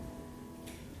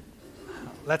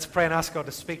Let's pray and ask God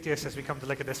to speak to us as we come to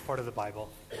look at this part of the Bible.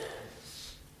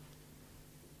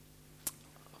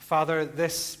 Father,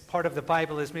 this part of the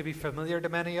Bible is maybe familiar to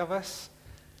many of us.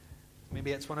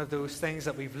 Maybe it's one of those things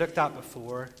that we've looked at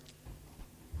before.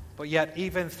 But yet,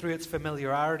 even through its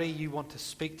familiarity, you want to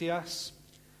speak to us.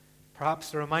 Perhaps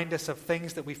to remind us of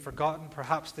things that we've forgotten,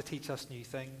 perhaps to teach us new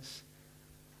things.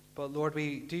 But Lord,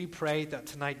 we do pray that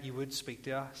tonight you would speak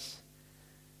to us.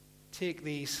 Take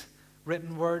these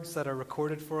written words that are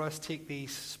recorded for us, take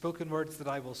these spoken words that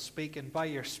I will speak, and by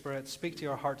your Spirit, speak to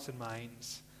our hearts and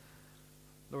minds.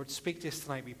 Lord, speak to us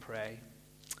tonight, we pray.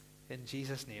 In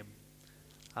Jesus' name,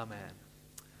 amen.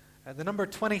 The number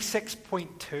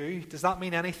 26.2, does that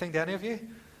mean anything to any of you?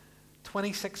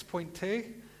 26.2?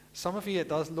 Some of you it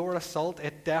does. Laura Salt,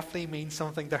 it definitely means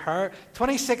something to her.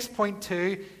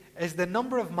 26.2 is the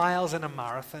number of miles in a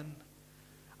marathon.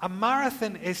 A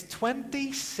marathon is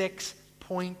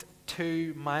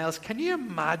 26.2 miles. Can you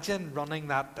imagine running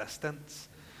that distance?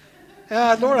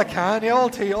 Yeah, Laura can. All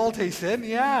too soon.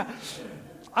 Yeah.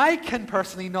 I can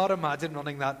personally not imagine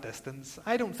running that distance.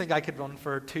 I don't think I could run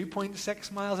for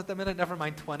 2.6 miles at the minute, never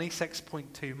mind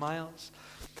 26.2 miles.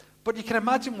 But you can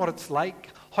imagine what it's like,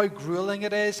 how grueling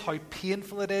it is, how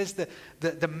painful it is,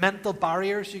 the mental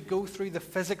barriers you go through, the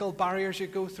physical barriers you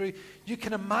go through. You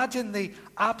can imagine the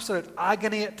absolute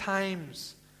agony at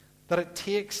times that it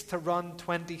takes to run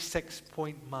 26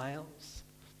 miles.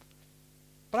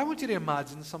 But I want you to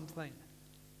imagine something.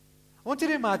 I want you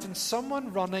to imagine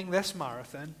someone running this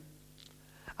marathon,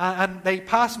 and they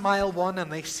pass mile 1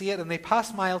 and they see it, and they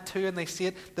pass mile 2 and they see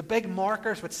it. The big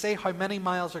markers would say how many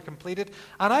miles are completed.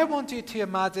 And I want you to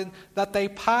imagine that they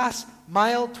pass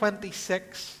mile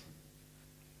 26.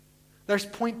 There's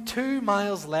 0.2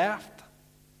 miles left,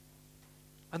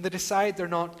 and they decide they're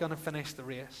not going to finish the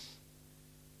race.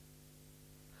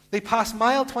 They pass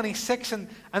mile 26 and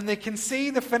they can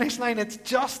see the finish line. It's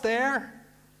just there.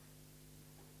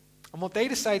 And what they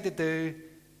decide to do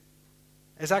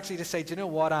is actually to say, do you know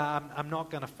what, I'm not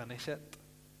going to finish it.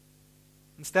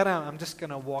 Instead, I'm just going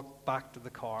to walk back to the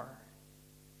car.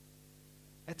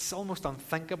 It's almost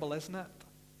unthinkable, isn't it?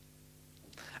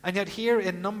 And yet here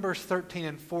in Numbers 13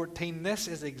 and 14, this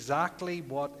is exactly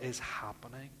what is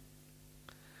happening.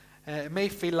 It may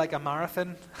feel like a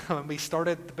marathon when we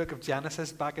started the book of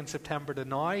Genesis back in September to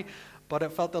now, but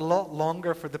it felt a lot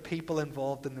longer for the people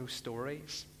involved in those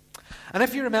stories. And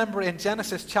if you remember in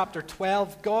Genesis chapter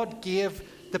 12, God gave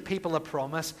the people a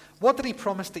promise. What did he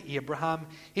promise to Abraham?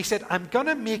 He said, I'm going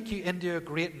to make you into a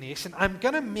great nation. I'm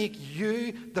going to make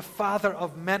you the father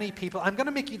of many people. I'm going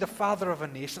to make you the father of a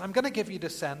nation. I'm going to give you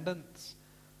descendants.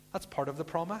 That's part of the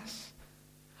promise.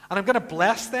 And I'm going to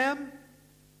bless them.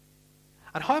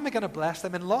 And how am I going to bless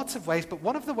them? In lots of ways, but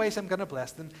one of the ways I'm going to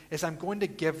bless them is I'm going to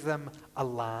give them a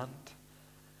land.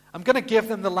 I'm going to give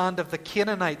them the land of the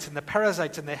Canaanites and the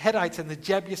Perizzites and the Hittites and the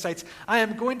Jebusites. I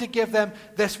am going to give them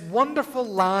this wonderful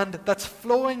land that's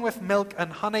flowing with milk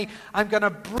and honey. I'm going to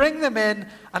bring them in,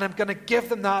 and I'm going to give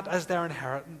them that as their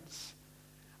inheritance.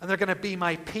 And they're going to be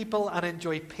my people and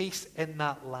enjoy peace in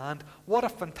that land. What a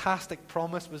fantastic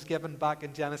promise was given back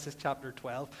in Genesis chapter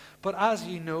 12. But as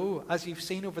you know, as you've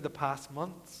seen over the past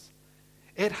months,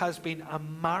 it has been a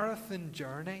marathon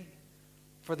journey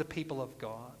for the people of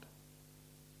God.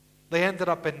 They ended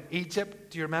up in Egypt,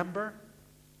 do you remember?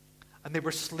 And they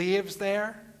were slaves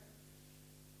there.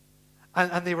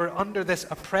 And they were under this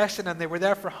oppression, and they were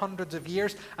there for hundreds of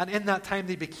years. And in that time,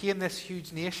 they became this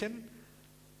huge nation.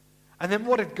 And then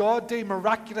what did God do?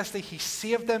 Miraculously, he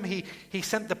saved them. He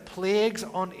sent the plagues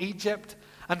on Egypt.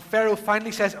 And Pharaoh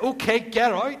finally says, okay,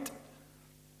 get out.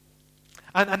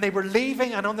 And they were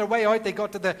leaving, and on their way out, they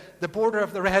got to the border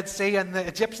of the Red Sea, and the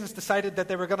Egyptians decided that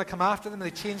they were going to come after them.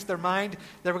 They changed their mind.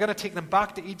 They were going to take them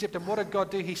back to Egypt. And what did God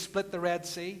do? He split the Red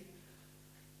Sea.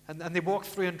 And they walked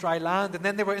through in dry land. And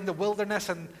then they were in the wilderness,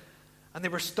 and they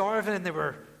were starving, and they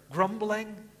were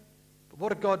grumbling. But what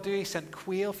did God do? He sent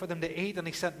quail for them to eat, and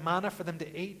he sent manna for them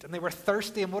to eat. And they were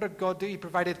thirsty, and what did God do? He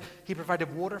provided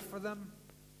water for them.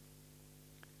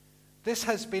 This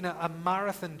has been a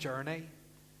marathon journey.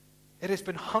 It has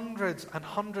been hundreds and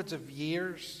hundreds of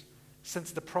years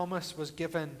since the promise was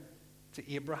given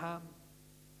to Abraham.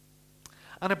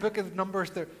 And a book of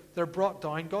Numbers, they're brought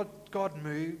down. God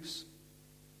moves.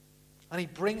 And he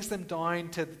brings them down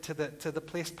to the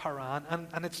place Paran.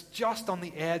 And it's just on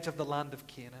the edge of the land of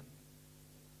Canaan.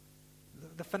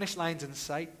 The finish line's in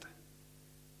sight.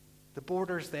 The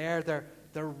border's there.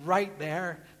 They're right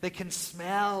there. They can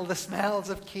smell the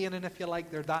smells of Canaan, if you like.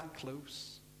 They're that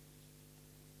close.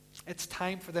 It's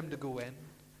time for them to go in.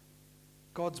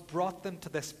 God's brought them to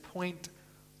this point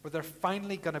where they're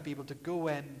finally going to be able to go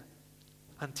in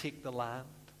and take the land.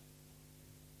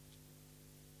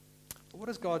 But what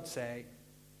does God say?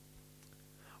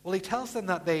 Well, he tells them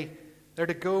that they're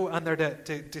to go and they're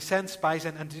to send spies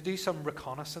in and to do some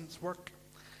reconnaissance work.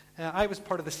 I was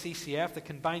part of the CCF, the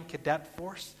Combined Cadet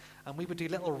Force, and we would do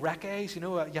little recces.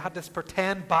 You had this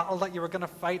pretend battle that you were going to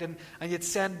fight, and you'd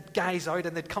send guys out,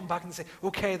 and they'd come back and say,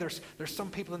 okay, there's some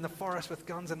people in the forest with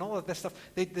guns and all of this stuff.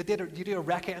 You do a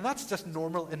recce, and that's just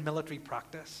normal in military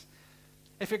practice.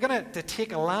 If you're going to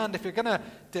take a land, if you're going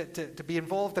to be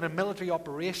involved in a military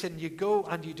operation, you go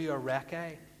and you do a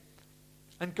recce.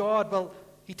 And God, well,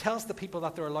 he tells the people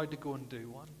that they're allowed to go and do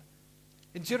one.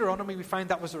 In Deuteronomy, we find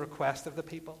that was a request of the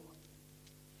people.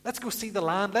 Let's go see the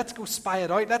land. Let's go spy it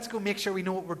out. Let's go make sure we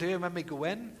know what we're doing when we go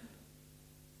in.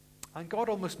 And God,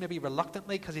 almost maybe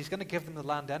reluctantly, because he's going to give them the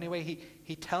land anyway,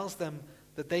 he tells them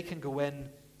that they can go in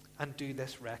and do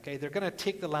this recce. They're going to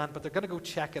take the land, but they're going to go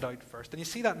check it out first. And you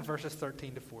see that in verses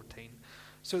 13 to 14.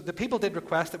 So the people did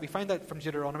request it. We find that from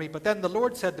Deuteronomy. But then the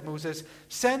Lord said to Moses,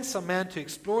 send some men to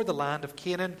explore the land of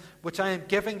Canaan, which I am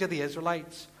giving to the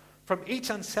Israelites. From each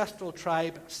ancestral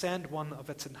tribe, send one of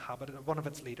its inhabitants, one of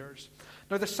its leaders.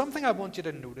 Now, there's something I want you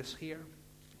to notice here.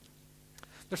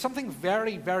 There's something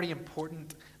very, very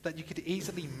important that you could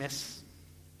easily miss.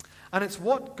 And it's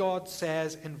what God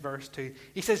says in verse 2.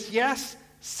 He says, yes,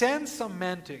 send some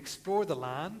men to explore the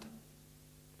land.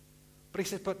 But he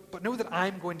says, but know that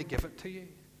I'm going to give it to you.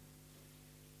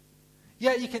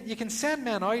 Yeah, you can send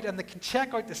men out and they can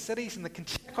check out the cities and they can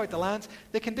check out the lands.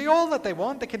 They can do all that they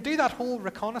want. They can do that whole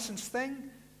reconnaissance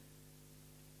thing.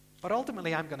 But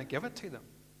ultimately, I'm going to give it to them.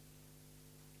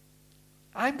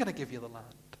 I'm going to give you the land.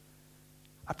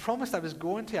 I promised I was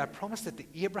going to. I promised it to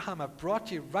Abraham. I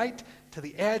brought you right to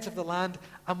the edge of the land.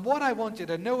 And what I want you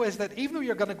to know is that even though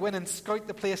you're going to go in and scout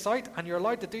the place out, and you're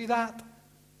allowed to do that,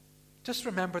 just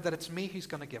remember that it's me who's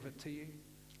going to give it to you.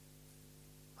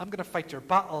 I'm going to fight your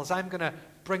battles. I'm going to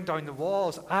bring down the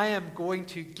walls. I am going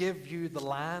to give you the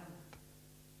land.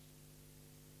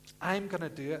 I'm going to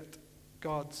do it,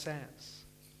 God says.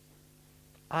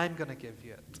 I'm going to give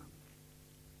you it.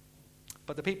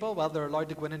 But the people, well, they're allowed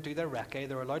to go in and do their recce.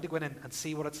 They're allowed to go in and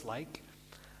see what it's like.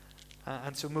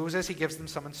 And so Moses, he gives them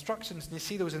some instructions. And you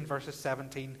see those in verses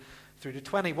 17 through to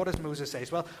 20. What does Moses say?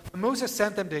 Well, when Moses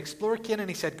sent them to explore Canaan,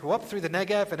 he said, go up through the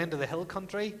Negev and into the hill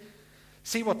country.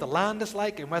 See what the land is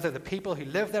like and whether the people who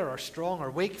live there are strong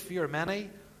or weak, few or many.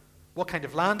 What kind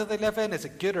of land do they live in? Is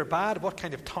it good or bad? What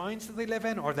kind of towns do they live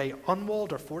in? Are they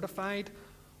unwalled or fortified?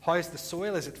 How is the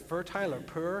soil? Is it fertile or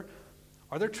poor?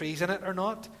 Are there trees in it or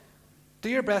not? Do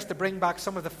your best to bring back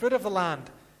some of the fruit of the land.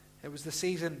 It was the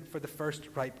season for the first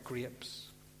ripe grapes.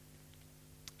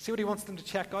 See what he wants them to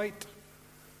check out?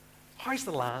 How's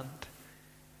the land?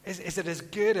 Is it as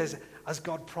good as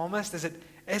God promised? Is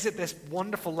it this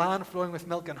wonderful land flowing with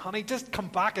milk and honey? Just come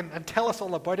back and tell us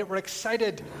all about it. We're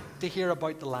excited to hear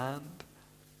about the land.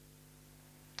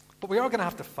 But we are going to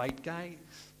have to fight, guys.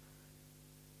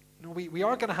 We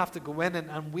are going to have to go in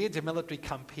and wage a military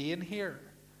campaign here.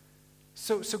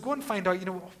 So go and find out,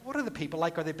 what are the people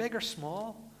like? Are they big or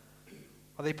small?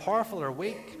 Are they powerful or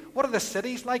weak? What are the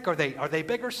cities like? Are they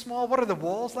big or small? What are the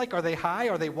walls like? Are they high?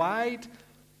 Are they wide?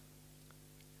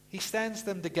 He sends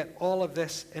them to get all of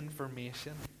this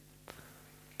information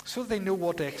so that they know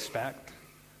what to expect,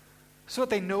 so that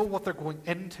they know what they're going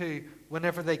into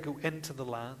whenever they go into the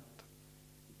land.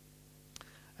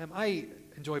 I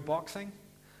enjoy boxing.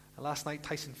 Last night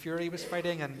Tyson Fury was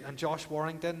fighting and Josh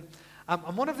Warrington.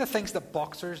 And one of the things that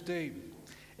boxers do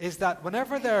is that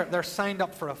whenever they're signed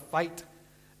up for a fight,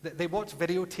 they watch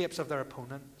videotapes of their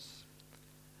opponents.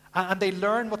 And they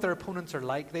learn what their opponents are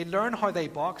like. They learn how they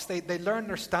box. They learn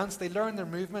their stance. They learn their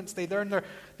movements. They learn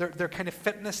their kind of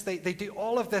fitness. They do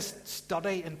all of this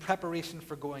study in preparation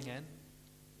for going in.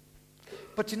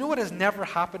 But you know what has never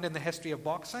happened in the history of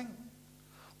boxing?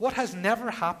 What has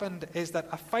never happened is that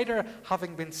a fighter,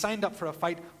 having been signed up for a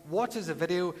fight, watches a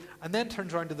video and then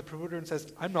turns around to the promoter and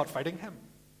says, I'm not fighting him.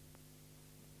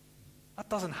 That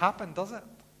doesn't happen, does it?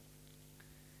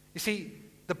 You see,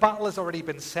 the battle has already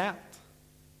been set.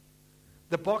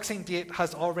 The boxing date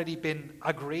has already been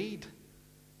agreed.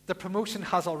 The promotion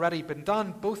has already been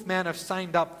done. Both men have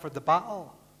signed up for the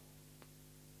battle.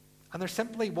 And they're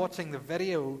simply watching the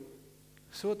video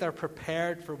so that they're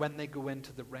prepared for when they go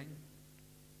into the ring.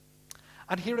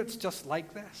 And here it's just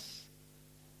like this.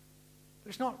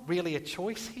 There's not really a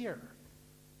choice here.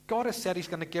 God has said he's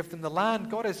going to give them the land.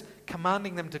 God is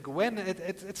commanding them to go in.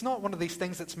 It's not one of these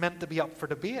things that's meant to be up for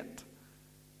debate.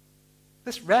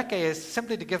 This recce is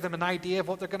simply to give them an idea of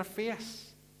what they're going to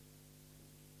face.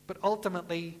 But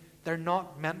ultimately, they're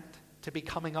not meant to be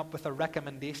coming up with a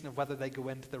recommendation of whether they go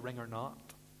into the ring or not.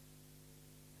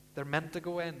 They're meant to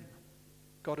go in.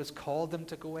 God has called them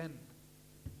to go in.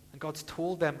 And God's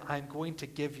told them, I'm going to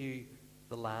give you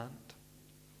the land.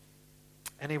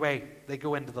 Anyway, they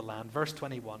go into the land. Verse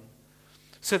 21.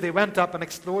 So they went up and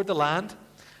explored the land.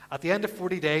 At the end of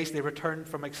 40 days, they returned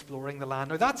from exploring the land.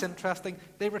 Now that's interesting.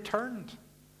 They returned.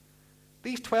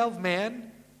 These 12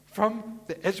 men from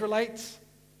the Israelites,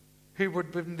 who would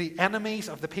have been the enemies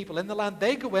of the people in the land,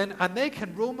 they go in and they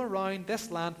can roam around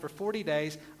this land for 40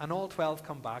 days, and all 12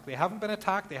 come back. They haven't been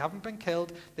attacked. They haven't been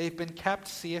killed. They've been kept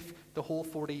safe the whole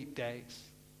 40 days.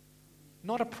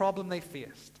 Not a problem they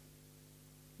faced.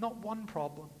 Not one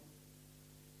problem.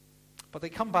 But they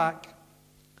come back,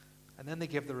 and then they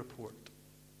give the report.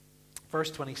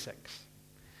 Verse 26.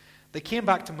 They came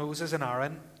back to Moses and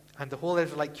Aaron and the whole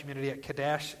Israelite community at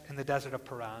Kadesh in the desert of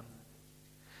Paran.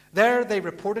 There they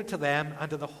reported to them and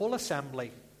to the whole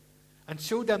assembly and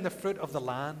showed them the fruit of the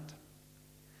land.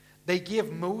 They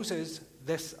gave Moses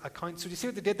this account. So do you see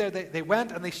what they did there? They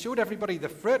went and they showed everybody the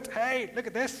fruit. Hey, look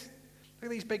at this. Look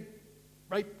at these big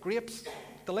ripe grapes.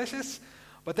 Delicious.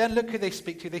 But then look who they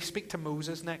speak to. They speak to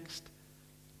Moses next.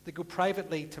 They go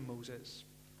privately to Moses.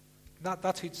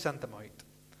 That's who'd sent them out.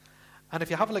 And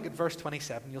if you have a look at verse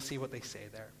 27, you'll see what they say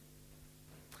there.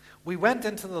 We went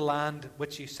into the land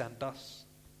which you sent us,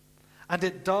 and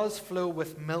it does flow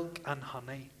with milk and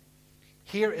honey.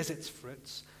 Here is its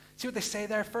fruits. See what they say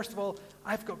there? First of all,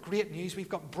 I've got great news. We've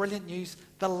got brilliant news.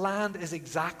 The land is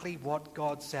exactly what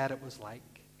God said it was like.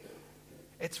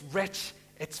 It's rich.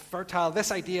 It's fertile.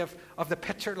 This idea of the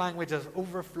picture language is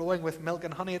overflowing with milk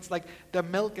and honey. It's like the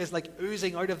milk is like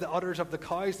oozing out of the udders of the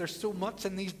cows. There's so much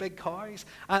in these big cows.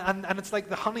 And it's like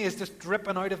the honey is just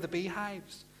dripping out of the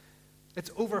beehives. It's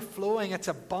overflowing. It's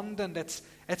abundant.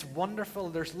 It's wonderful.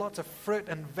 There's lots of fruit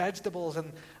and vegetables,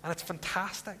 and it's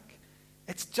fantastic.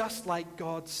 It's just like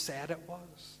God said it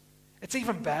was. It's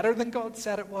even better than God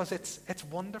said it was. It's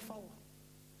wonderful.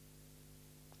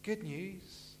 Good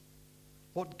news.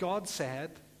 What God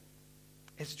said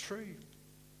is true.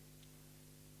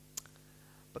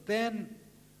 But then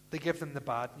they give them the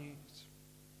bad news.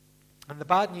 And the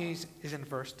bad news is in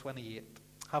verse 28.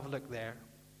 Have a look there.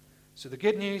 So the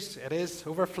good news, it is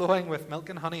overflowing with milk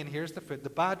and honey, and here's the fruit. The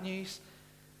bad news,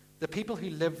 the people who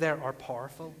live there are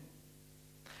powerful,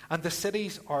 and the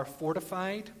cities are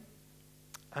fortified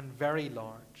and very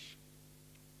large.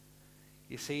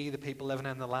 You see the people living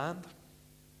in the land?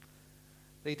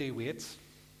 They do weights.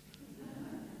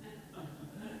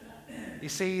 You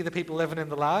see the people living in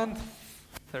the land?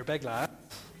 They're big lads.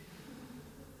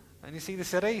 And you see the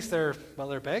cities? They're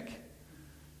big.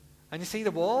 And you see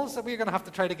the walls that we're going to have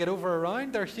to try to get over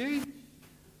around? They're huge.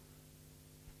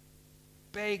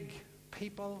 Big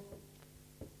people.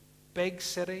 Big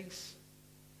cities.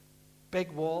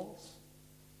 Big walls.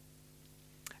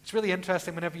 It's really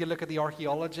interesting whenever you look at the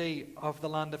archaeology of the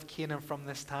land of Canaan from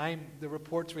this time. The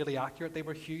report's really accurate. They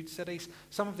were huge cities.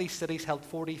 Some of these cities held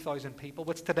 40,000 people,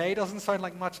 which today doesn't sound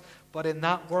like much, but in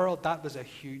that world, that was a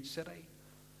huge city.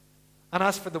 And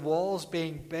as for the walls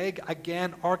being big,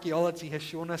 again, archaeology has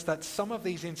shown us that some of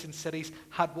these ancient cities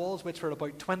had walls which were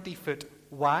about 20 foot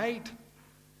wide,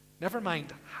 never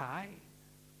mind high.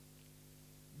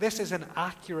 This is an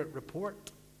accurate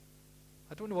report.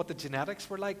 I don't know what the genetics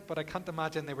were like, but I can't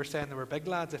imagine they were saying they were big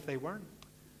lads if they weren't.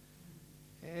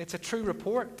 It's a true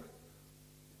report.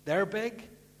 They're big.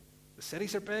 The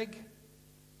cities are big.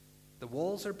 The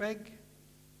walls are big.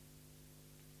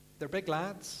 They're big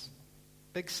lads.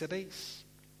 Big cities.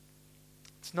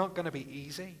 It's not going to be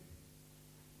easy.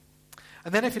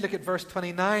 And then if you look at verse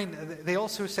 29, they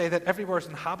also say that everywhere is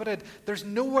inhabited. There's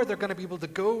nowhere they're going to be able to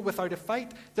go without a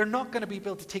fight. They're not going to be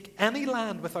able to take any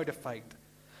land without a fight.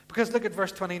 Because look at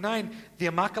verse 29. The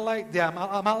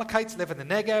Amalekites live in the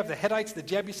Negev. The Hittites, the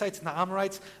Jebusites, and the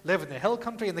Amorites live in the hill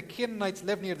country. And the Canaanites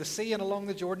live near the sea and along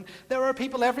the Jordan. There are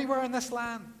people everywhere in this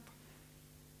land.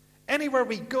 Anywhere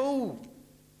we go,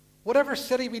 whatever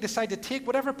city we decide to take,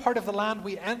 whatever part of the land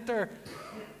we enter,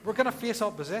 we're going to face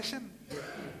opposition.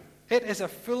 It is a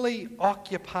fully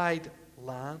occupied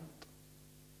land.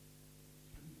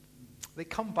 They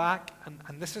come back,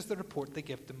 and this is the report they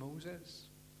give to Moses.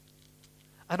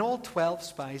 And all 12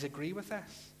 spies agree with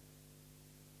this.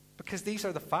 Because these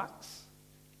are the facts.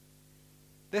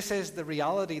 This is the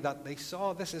reality that they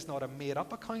saw. This is not a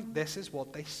made-up account. This is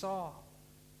what they saw.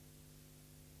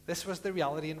 This was the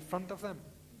reality in front of them.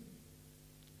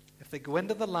 If they go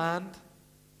into the land,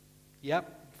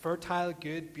 yep, fertile,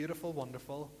 good, beautiful,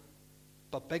 wonderful,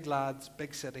 but big lads,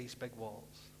 big cities, big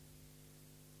walls.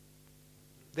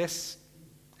 This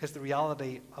is the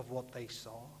reality of what they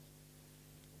saw.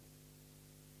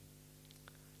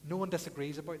 No one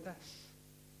disagrees about this.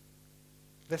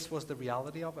 This was the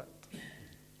reality of it.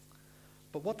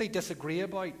 But what they disagree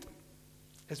about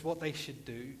is what they should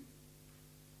do.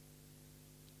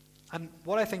 And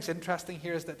what I think is interesting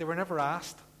here is that they were never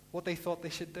asked what they thought they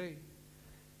should do.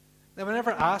 They were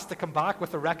never asked to come back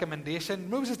with a recommendation.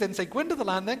 Moses didn't say, go into the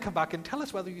land, then come back and tell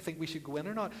us whether you think we should go in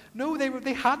or not. No,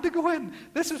 they had to go in.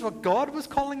 This is what God was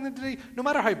calling them to do. No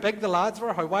matter how big the lads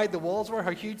were, how wide the walls were,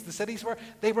 how huge the cities were,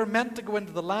 they were meant to go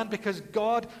into the land because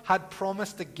God had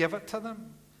promised to give it to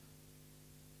them.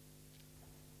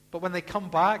 But when they come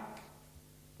back,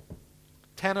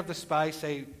 10 of the spies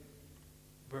say,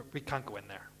 we can't go in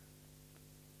there.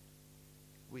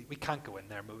 We can't go in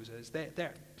there, Moses.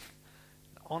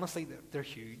 Honestly, they're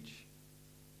huge.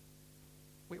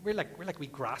 We're like we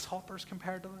grasshoppers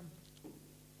compared to them.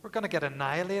 We're going to get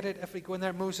annihilated if we go in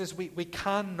there. Moses, we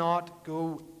cannot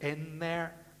go in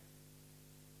there.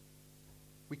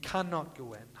 We cannot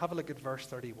go in. Have a look at verse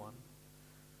 31.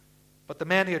 But the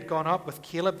men who had gone up with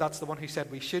Caleb, that's the one who said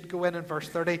we should go in verse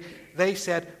 30, they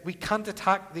said, we can't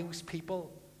attack those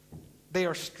people. They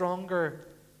are stronger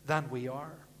than we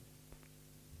are.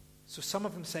 So some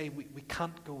of them say we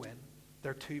can't go in.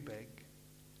 They're too big.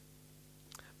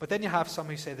 But then you have some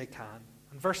who say they can.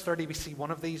 In verse 30 we see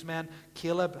one of these men,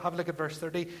 Caleb. Have a look at verse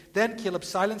 30. Then Caleb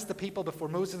silenced the people before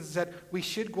Moses and said, we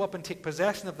should go up and take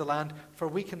possession of the land, for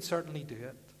we can certainly do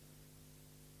it.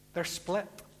 They're split.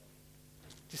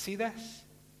 Do you see this?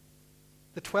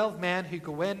 The 12 men who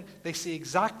go in, they see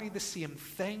exactly the same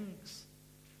things.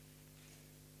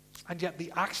 And yet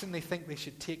the action they think they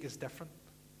should take is different.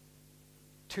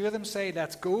 2 of them say,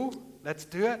 let's go, let's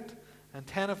do it. And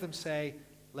 10 of them say,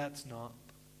 let's not.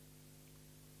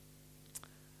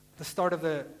 At the start of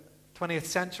the 20th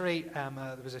century,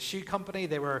 there was a shoe company.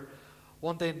 They were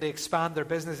wanting to expand their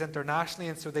business internationally,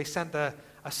 and so they sent a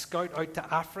scout out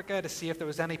to Africa to see if there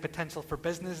was any potential for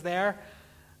business there.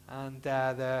 And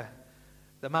the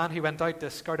man who went out to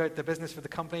scout out the business for the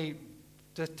company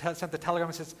just sent a telegram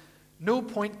and says, no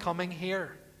point coming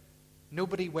here.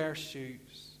 Nobody wears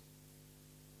shoes.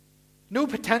 No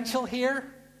potential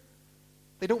here.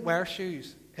 They don't wear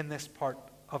shoes in this part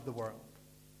of the world.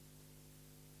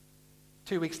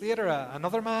 2 weeks later,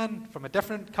 another man from a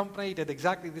different company did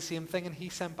exactly the same thing, and he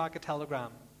sent back a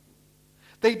telegram.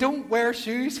 They don't wear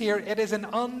shoes here. It is an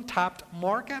untapped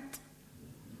market.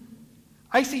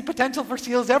 I see potential for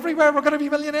sales everywhere. We're going to be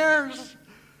millionaires.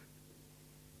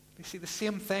 They see the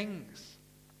same things,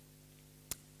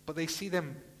 but they see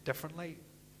them differently.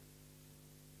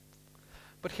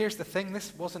 But here's the thing.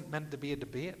 This wasn't meant to be a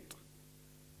debate.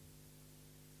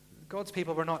 God's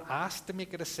people were not asked to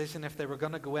make a decision if they were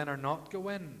going to go in or not go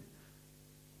in.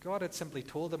 God had simply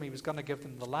told them he was going to give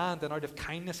them the land, and out of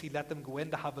kindness he let them go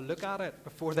in to have a look at it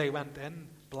before they went in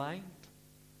blind.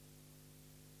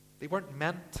 They weren't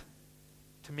meant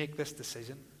to make this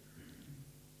decision.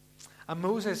 And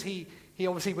Moses, he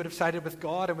obviously would have sided with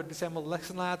God and would be saying, well,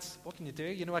 listen, lads, what can you do?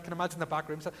 You know, I can imagine the back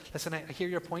room saying, listen, I hear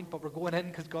your point, but we're going in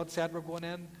because God said we're going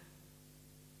in.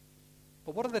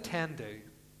 But what do the 10 do?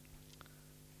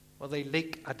 Well, they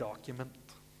leak a document.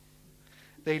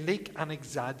 They leak an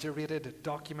exaggerated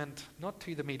document, not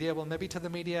to the media, well, maybe to the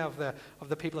media of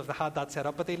the people if they had that set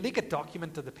up, but they leak a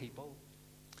document to the people.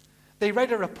 They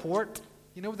write a report.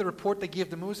 You know the report they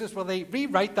gave to Moses? Well, they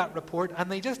rewrite that report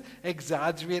and they just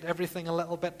exaggerate everything a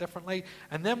little bit differently.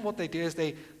 And then what they do is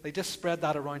they just spread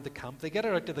that around the camp. They get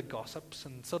it out to the gossips,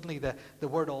 and suddenly the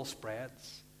word all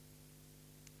spreads.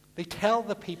 They tell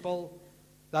the people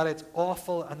that it's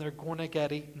awful and they're going to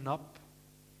get eaten up.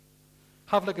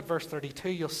 Have a look at verse 32.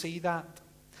 You'll see that.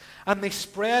 And they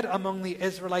spread among the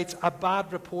Israelites a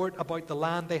bad report about the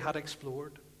land they had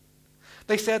explored.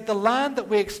 They said, the land that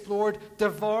we explored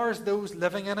devours those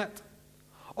living in it.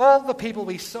 All the people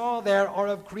we saw there are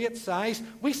of great size.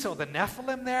 We saw the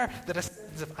Nephilim there. The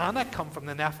descendants of Anak come from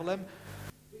the Nephilim.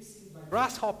 We see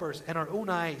grasshoppers in our own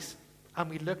eyes, and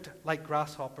we looked like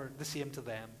grasshopper, the same to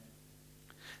them.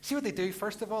 See what they do?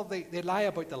 First of all, they lie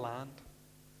about the land.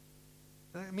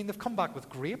 I mean, they've come back with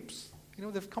grapes. You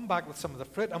know, they've come back with some of the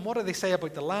fruit. And what do they say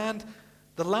about the land?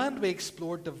 The land we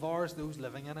explored devours those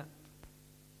living in it.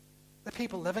 The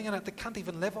people living in it, they can't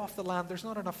even live off the land. There's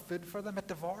not enough food for them. It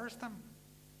devours them.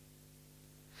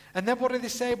 And then what do they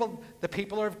say? Well, the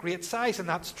people are of great size, and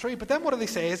that's true. But then what do they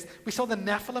say is, we saw the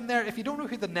Nephilim there. If you don't know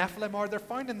who the Nephilim are, they're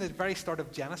found in the very start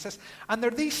of Genesis. And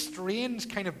they're these strange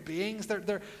kind of beings.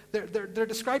 They're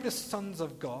described as sons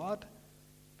of God.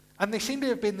 And they seem to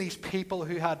have been these people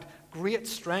who had great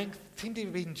strength, seem to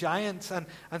have been giants, and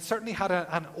certainly had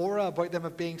an aura about them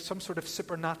of being some sort of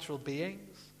supernatural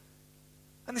beings.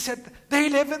 And they said, they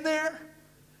live in there.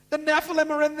 The Nephilim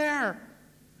are in there.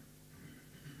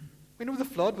 We know the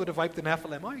flood would have wiped the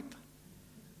Nephilim out.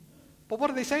 But what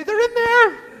do they say? They're in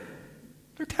there.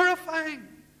 They're terrifying.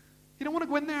 You don't want to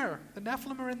go in there. The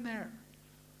Nephilim are in there.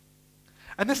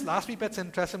 And this last wee bit's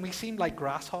interesting. We seem like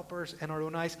grasshoppers in our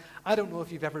own eyes. I don't know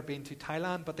if you've ever been to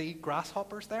Thailand, but they eat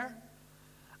grasshoppers there.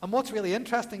 And what's really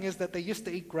interesting is that they used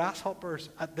to eat grasshoppers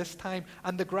at this time,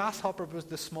 and the grasshopper was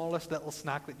the smallest little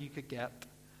snack that you could get.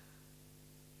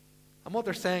 And what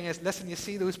they're saying is, listen, you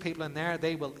see those people in there,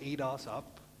 they will eat us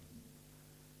up.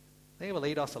 They will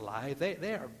eat us alive.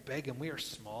 They are big and we are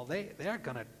small. They are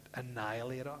going to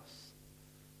annihilate us.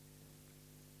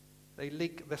 They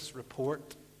leak this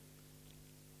report.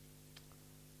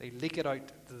 They leak it out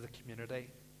to the community.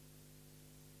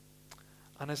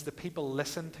 And as the people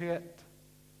listen to it,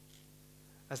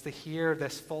 as they hear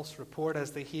this false report,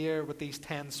 as they hear what these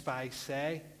 10 spies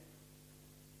say,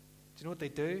 do you know what they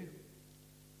do?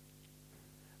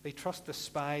 They trust the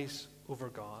spies over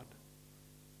God.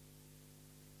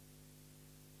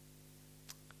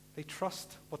 They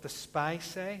trust what the spies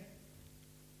say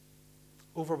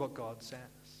over what God says.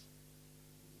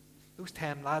 Those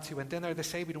 10 lads who went in there, they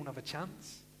say we don't have a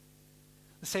chance.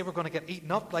 They say we're going to get eaten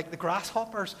up like the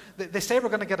grasshoppers. They say we're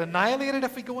going to get annihilated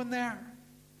if we go in there.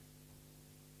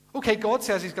 Okay, God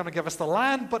says he's going to give us the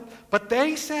land, but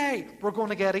they say we're going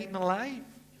to get eaten alive.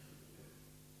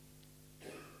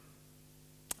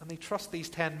 And they trust these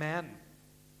 10 men.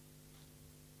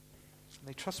 And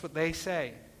they trust what they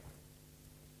say.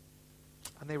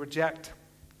 And they reject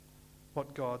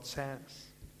what God says.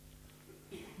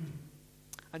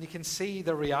 And you can see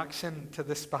the reaction to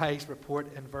the spies'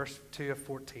 report in verse 2 of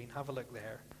 14. Have a look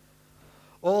there.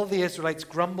 All the Israelites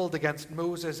grumbled against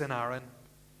Moses and Aaron.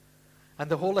 And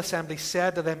the whole assembly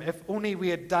said to them, if only we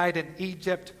had died in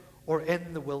Egypt or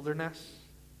in the wilderness.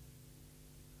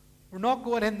 We're not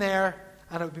going in there,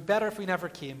 and it would be better if we never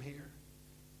came here.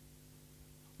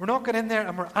 We're not going in there,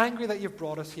 and we're angry that you've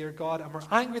brought us here, God, and we're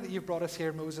angry that you've brought us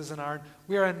here, Moses and Aaron.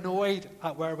 We are annoyed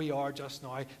at where we are just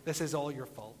now. This is all your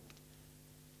fault.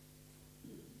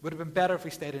 Would have been better if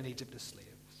we stayed in Egypt as slaves.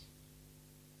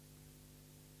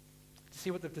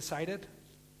 See what they've decided?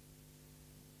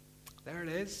 There it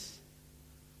is.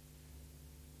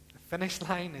 The finish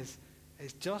line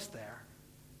is just there.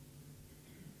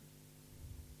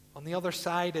 On the other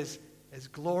side is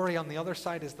glory. On the other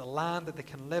side is the land that they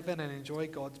can live in and enjoy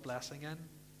God's blessing in.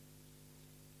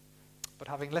 But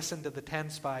having listened to the 10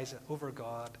 spies over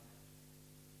God,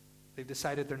 they've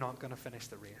decided they're not going to finish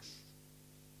the race.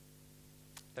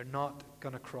 They're not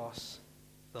going to cross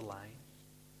the line.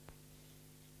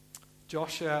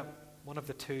 Joshua, one of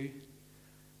the two,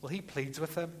 well, he pleads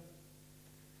with them.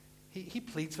 He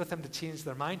pleads with them to change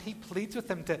their mind. He pleads with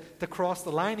them to cross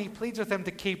the line. He pleads with them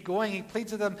to keep going. He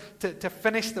pleads with them to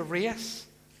finish the race.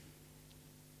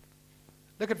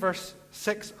 Look at verse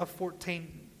 6 of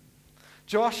 14.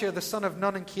 Joshua, the son of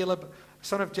Nun, and Caleb,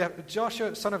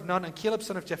 Joshua, son of Nun, and Caleb,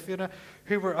 son of Jephunneh,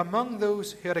 who were among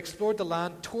those who had explored the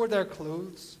land, tore their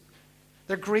clothes.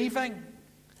 They're grieving.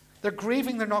 They're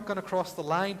grieving they're not going to cross the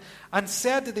line, and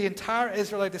said to the entire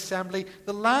Israelite assembly,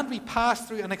 the land we passed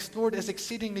through and explored is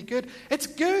exceedingly good. It's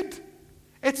good.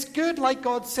 It's good like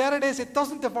God said it is. It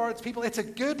doesn't devour its people. It's a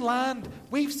good land.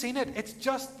 We've seen it. It's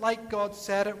just like God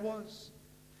said it was.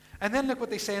 And then look what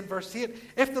they say in verse 8.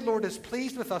 If the Lord is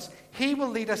pleased with us, he will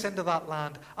lead us into that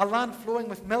land, a land flowing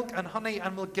with milk and honey,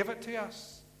 and will give it to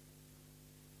us.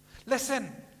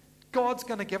 Listen, God's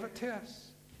going to give it to us.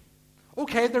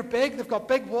 Okay, they're big, they've got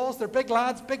big walls, they're big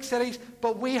lads, big cities,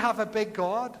 but we have a big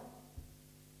God.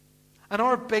 And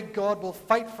our big God will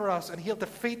fight for us, and he'll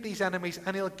defeat these enemies,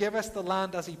 and he'll give us the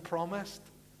land as he promised.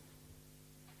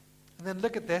 And then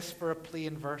look at this for a plea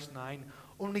in verse 9.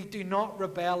 Only do not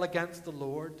rebel against the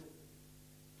Lord,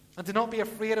 and do not be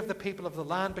afraid of the people of the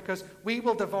land, because we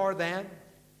will devour them.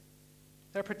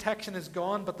 Their protection is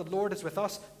gone, but the Lord is with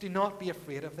us. Do not be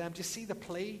afraid of them. Do you see the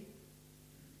plea?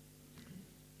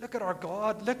 Look at our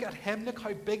God. Look at him. Look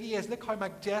how big he is. Look how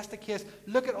majestic he is.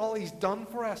 Look at all he's done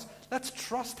for us. Let's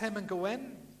trust him and go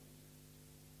in.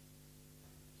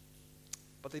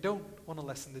 But they don't want to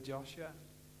listen to Joshua.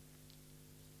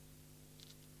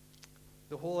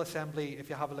 The whole assembly, if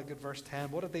you have a look at verse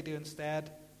 10, what did they do instead?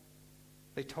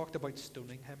 They talked about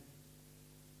stoning him.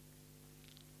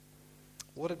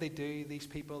 What did they do, these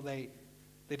people? They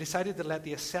decided to let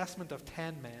the assessment of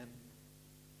 10 men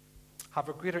have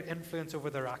a greater influence over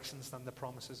their actions than the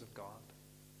promises of God.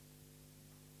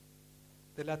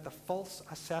 They let the false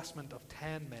assessment of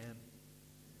 10 men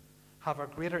have a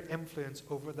greater influence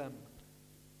over them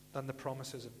than the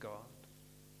promises of God.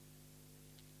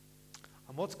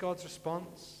 And what's God's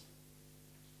response?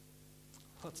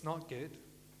 Well, it's not good.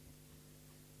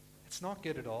 It's not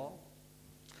good at all.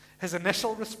 His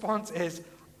initial response is,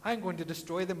 I'm going to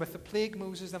destroy them with the plague,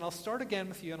 Moses, and I'll start again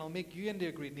with you, and I'll make you into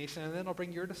a great nation, and then I'll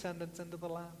bring your descendants into the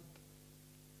land.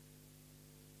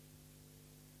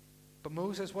 But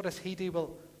Moses, what does he do?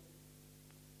 Well,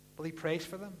 he prays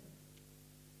for them.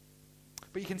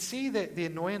 But you can see the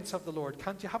annoyance of the Lord.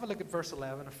 Can't you? Have a look at verse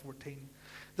 11 of 14.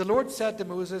 The Lord said to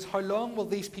Moses, how long will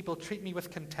these people treat me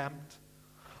with contempt?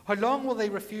 How long will they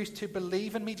refuse to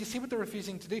believe in me? Do you see what they're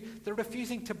refusing to do? They're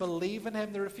refusing to believe in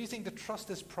him. They're refusing to trust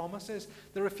his promises.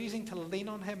 They're refusing to lean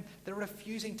on him. They're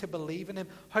refusing to believe in him.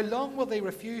 How long will they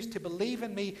refuse to believe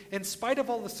in me in spite of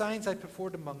all the signs I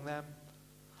performed among them?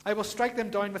 I will strike them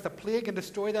down with a plague and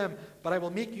destroy them, but I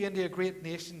will make you into a great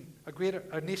nation,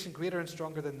 a nation greater and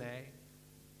stronger than they.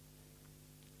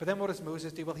 But then what does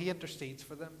Moses do? Well, he intercedes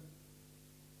for them.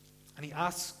 And he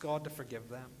asks God to forgive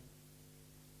them.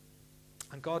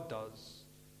 And God does.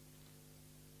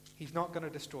 He's not going to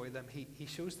destroy them. He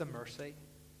shows them mercy.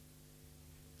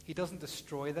 He doesn't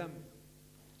destroy them.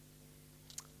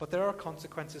 But there are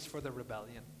consequences for their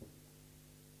rebellion.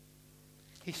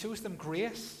 He shows them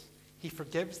grace. He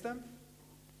forgives them.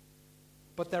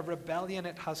 But their rebellion,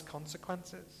 it has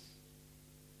consequences.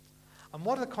 And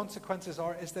what the consequences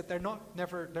are is that they're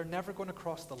never going to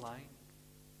cross the line.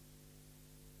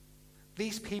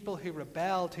 These people who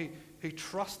rebelled, who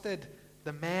trusted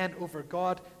the men over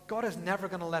God, God is never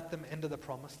going to let them into the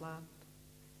promised land.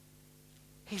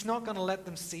 He's not going to let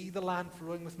them see the land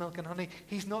flowing with milk and honey.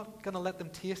 He's not going to let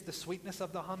them taste the sweetness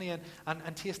of the honey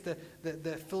and taste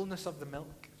the fullness of the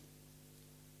milk.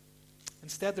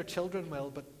 Instead, their children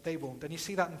will, but they won't. And you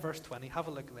see that in verse 20. Have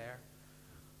a look there.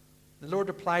 The Lord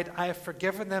replied, I have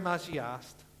forgiven them as ye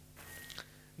asked.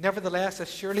 Nevertheless,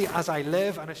 as surely as I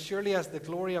live, and as surely as the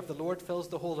glory of the Lord fills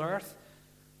the whole earth,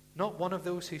 not one of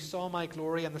those who saw my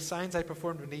glory and the signs I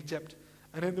performed in Egypt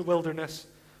and in the wilderness,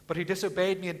 but who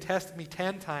disobeyed me and tested me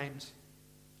 10 times,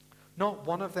 not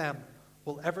one of them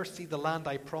will ever see the land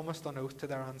I promised on oath to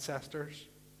their ancestors.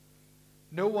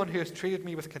 No one who has treated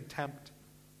me with contempt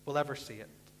will ever see it.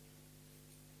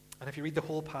 And if you read the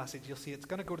whole passage, you'll see it's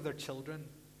going to go to their children.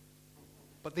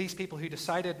 But these people who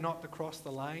decided not to cross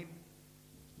the line,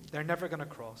 they're never going to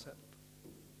cross it.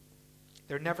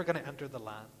 They're never going to enter the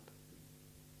land.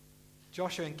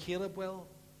 Joshua and Caleb will,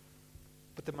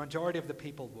 but the majority of the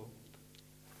people won't.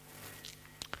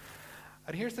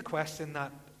 And here's the question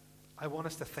that I want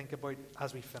us to think about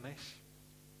as we finish.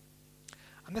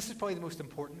 And this is probably the most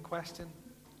important question.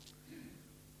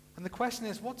 And the question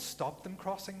is, what stopped them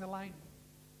crossing the line?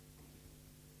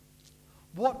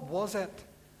 What was it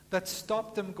that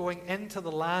stopped them going into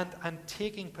the land and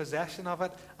taking possession of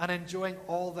it and enjoying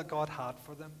all that God had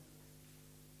for them?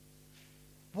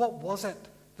 What was it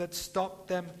that stopped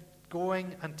them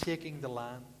going and taking the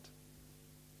land?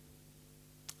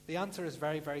 The answer is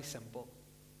very, very simple.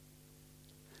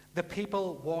 The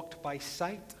people walked by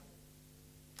sight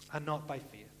and not by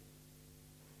faith.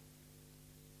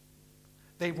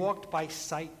 They walked by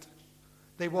sight.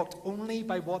 They walked only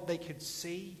by what they could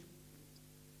see.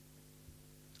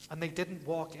 And they didn't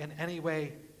walk in any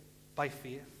way by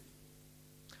faith.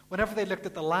 Whenever they looked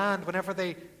at the land, whenever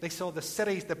they saw the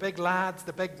cities, the big lads,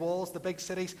 the big walls, the big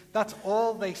cities, that's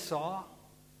all they saw.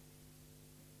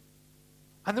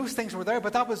 And those things were there,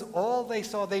 but that was all they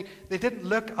saw. They didn't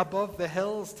look above the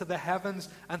hills to the heavens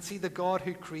and see the God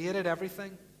who created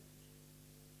everything.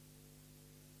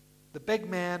 The big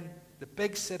men, the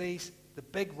big cities, the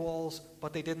big walls,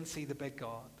 but they didn't see the big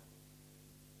God.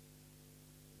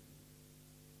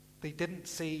 They didn't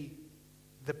see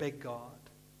the big God.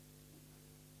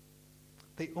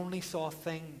 They only saw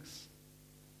things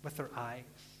with their eyes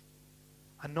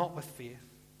and not with faith.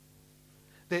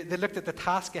 They looked at the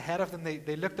task ahead of them.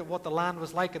 They looked at what the land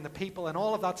was like and the people and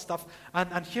all of that stuff.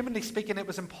 And humanly speaking, it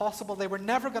was impossible. They were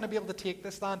never going to be able to take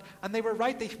this land. And they were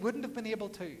right. They wouldn't have been able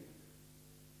to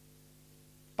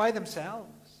by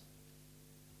themselves.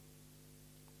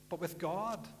 But with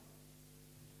God,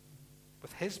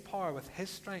 with His power, with His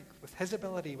strength, with His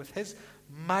ability, with His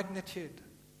magnitude,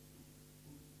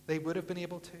 they would have been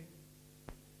able to.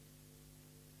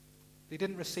 They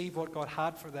didn't receive what God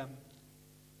had for them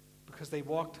because they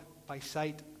walked by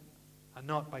sight and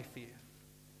not by faith.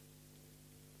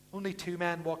 Only 2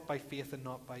 men walked by faith and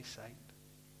not by sight.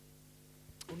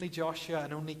 Only Joshua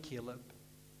and only Caleb.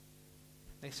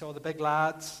 They saw the big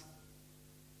lads.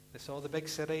 They saw the big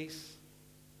cities.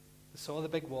 They saw the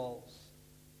big walls.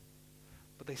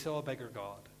 But they saw a bigger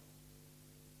God.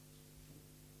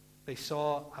 They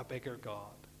saw a bigger God.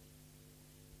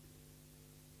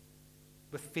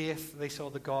 With faith, they saw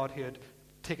the God who had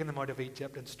taken them out of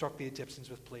Egypt and struck the Egyptians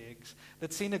with plagues.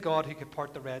 They'd seen a God who could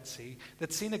part the Red Sea.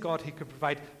 They'd seen a God who could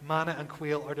provide manna and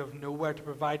quail out of nowhere to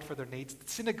provide for their needs. They'd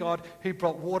seen a God who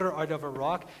brought water out of a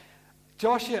rock.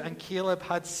 Joshua and Caleb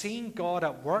had seen God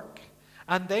at work,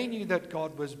 and they knew that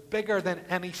God was bigger than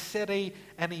any city,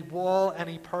 any wall,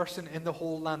 any person in the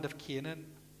whole land of Canaan.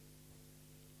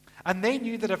 And they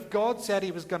knew that if God said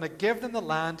he was going to give them the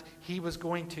land, he was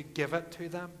going to give it to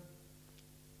them.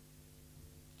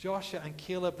 Joshua and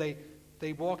Caleb,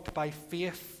 they walked by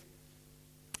faith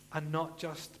and not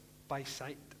just by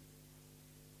sight.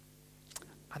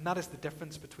 And that is the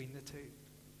difference between the two.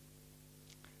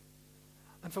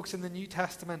 And folks, in the New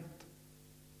Testament,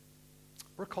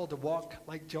 we're called to walk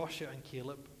like Joshua and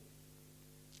Caleb.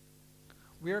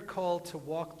 We're called to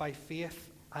walk by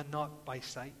faith and not by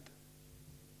sight.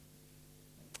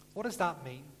 What does that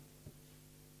mean?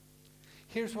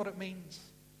 Here's what it means.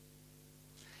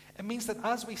 It means that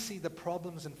as we see the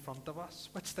problems in front of us,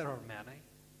 which there are many,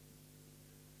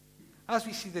 as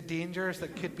we see the dangers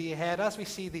that could be ahead, as we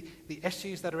see the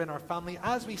issues that are in our family,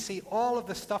 as we see all of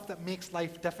the stuff that makes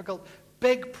life difficult,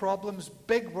 big problems,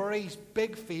 big worries,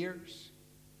 big fears,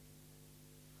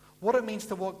 what it means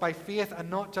to walk by faith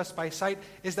and not just by sight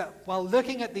is that while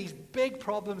looking at these big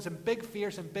problems and big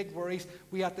fears and big worries,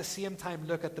 we at the same time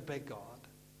look at the big God.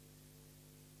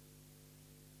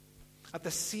 At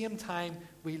the same time,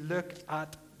 we look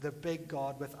at the big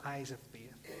God with eyes of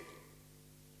faith.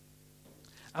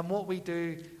 And what we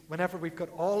do whenever we've got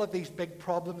all of these big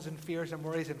problems and fears and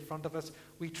worries in front of us,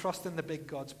 we trust in the big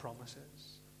God's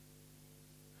promises.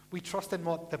 We trust in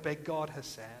what the big God has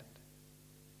said.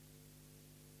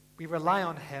 We rely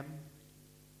on him.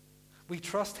 We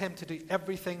trust him to do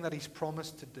everything that he's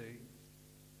promised to do.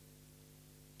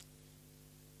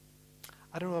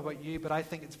 I don't know about you, but I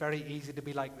think it's very easy to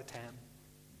be like the 10.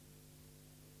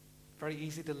 Very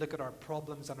easy to look at our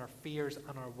problems and our fears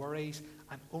and our worries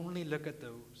and only look at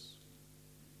those.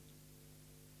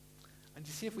 And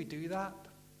you see, if we do that,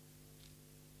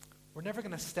 we're never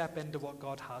going to step into what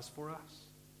God has for us.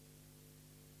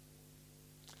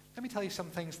 Let me tell you some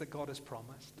things that God has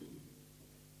promised.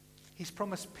 He's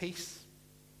promised peace.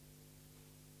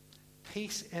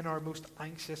 Peace in our most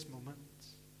anxious moments.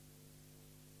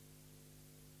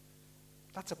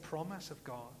 That's a promise of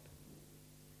God.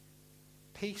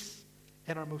 Peace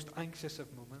in our most anxious of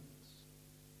moments.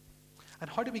 And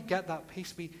how do we get that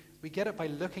peace? We get it by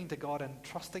looking to God and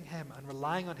trusting him and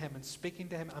relying on him and speaking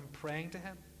to him and praying to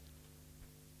him.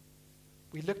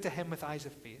 We look to him with eyes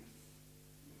of faith.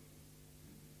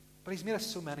 But he's made us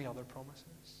so many other promises.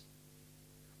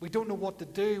 We don't know what to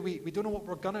do. We don't know what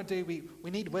we're going to do.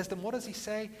 We need wisdom. What does he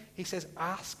say? He says,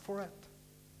 ask for it.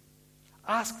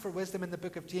 Ask for wisdom in the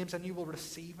book of James and you will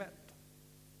receive it.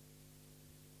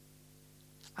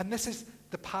 And this is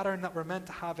the pattern that we're meant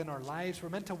to have in our lives. We're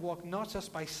meant to walk not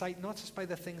just by sight, not just by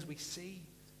the things we see,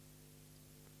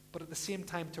 but at the same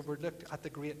time to look at the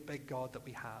great big God that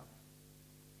we have.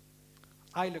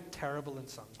 I look terrible in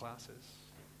sunglasses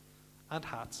and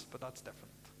hats, but that's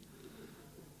different.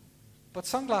 But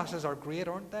sunglasses are great,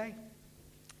 aren't they?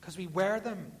 Because we wear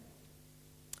them.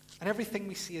 And everything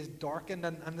we see is darkened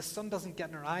and the sun doesn't get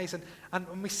in our eyes.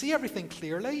 And we see everything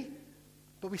clearly,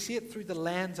 but we see it through the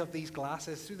lens of these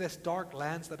glasses, through this dark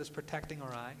lens that is protecting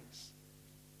our eyes.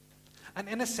 And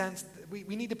in a sense,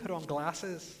 we need to put on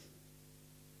glasses.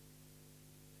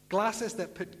 Glasses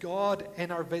that put God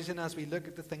in our vision as we look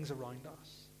at the things around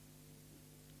us.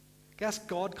 Guess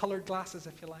God-colored glasses,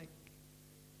 if you like.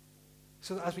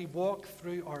 So that as we walk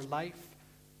through our life,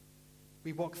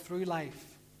 we walk through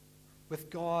life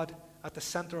with God at the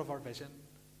center of our vision,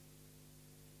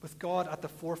 with God at the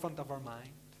forefront of our mind.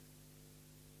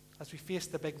 As we face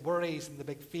the big worries and the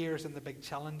big fears and the big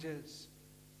challenges,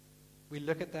 we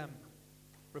look at them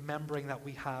remembering that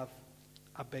we have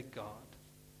a big God.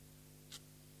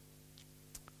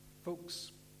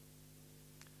 Folks,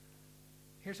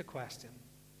 here's a question.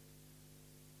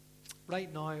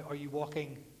 Right now, are you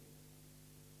walking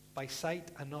by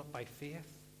sight and not by faith?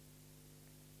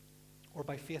 Or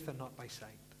by faith and not by sight?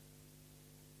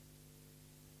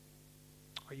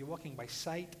 Are you walking by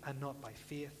sight and not by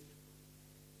faith?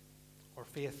 Or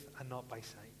faith and not by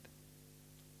sight?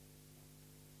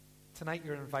 Tonight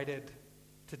you're invited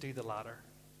to do the latter.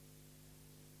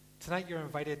 Tonight you're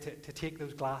invited to take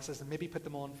those glasses and maybe put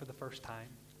them on for the first time.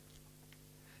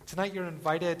 Tonight you're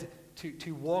invited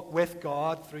to walk with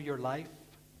God through your life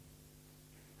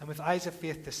and with eyes of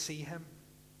faith to see him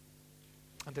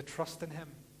and to trust in him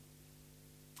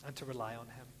and to rely on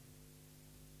him.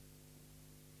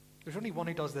 There's only one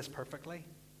who does this perfectly,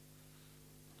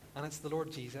 and it's the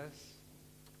Lord Jesus.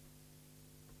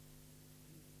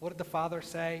 What did the Father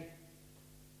say?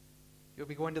 You'll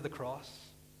be going to the cross,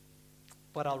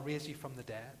 but I'll raise you from the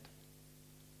dead.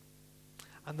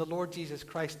 And the Lord Jesus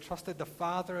Christ trusted the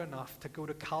Father enough to go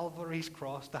to Calvary's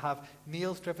cross, to have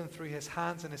nails driven through his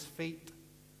hands and his feet,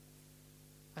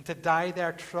 and to die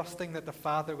there trusting that the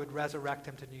Father would resurrect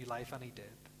him to new life, and he did.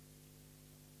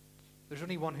 There's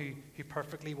only one who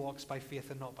perfectly walks by faith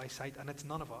and not by sight, and it's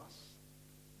none of us.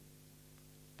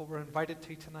 But we're invited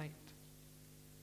to tonight.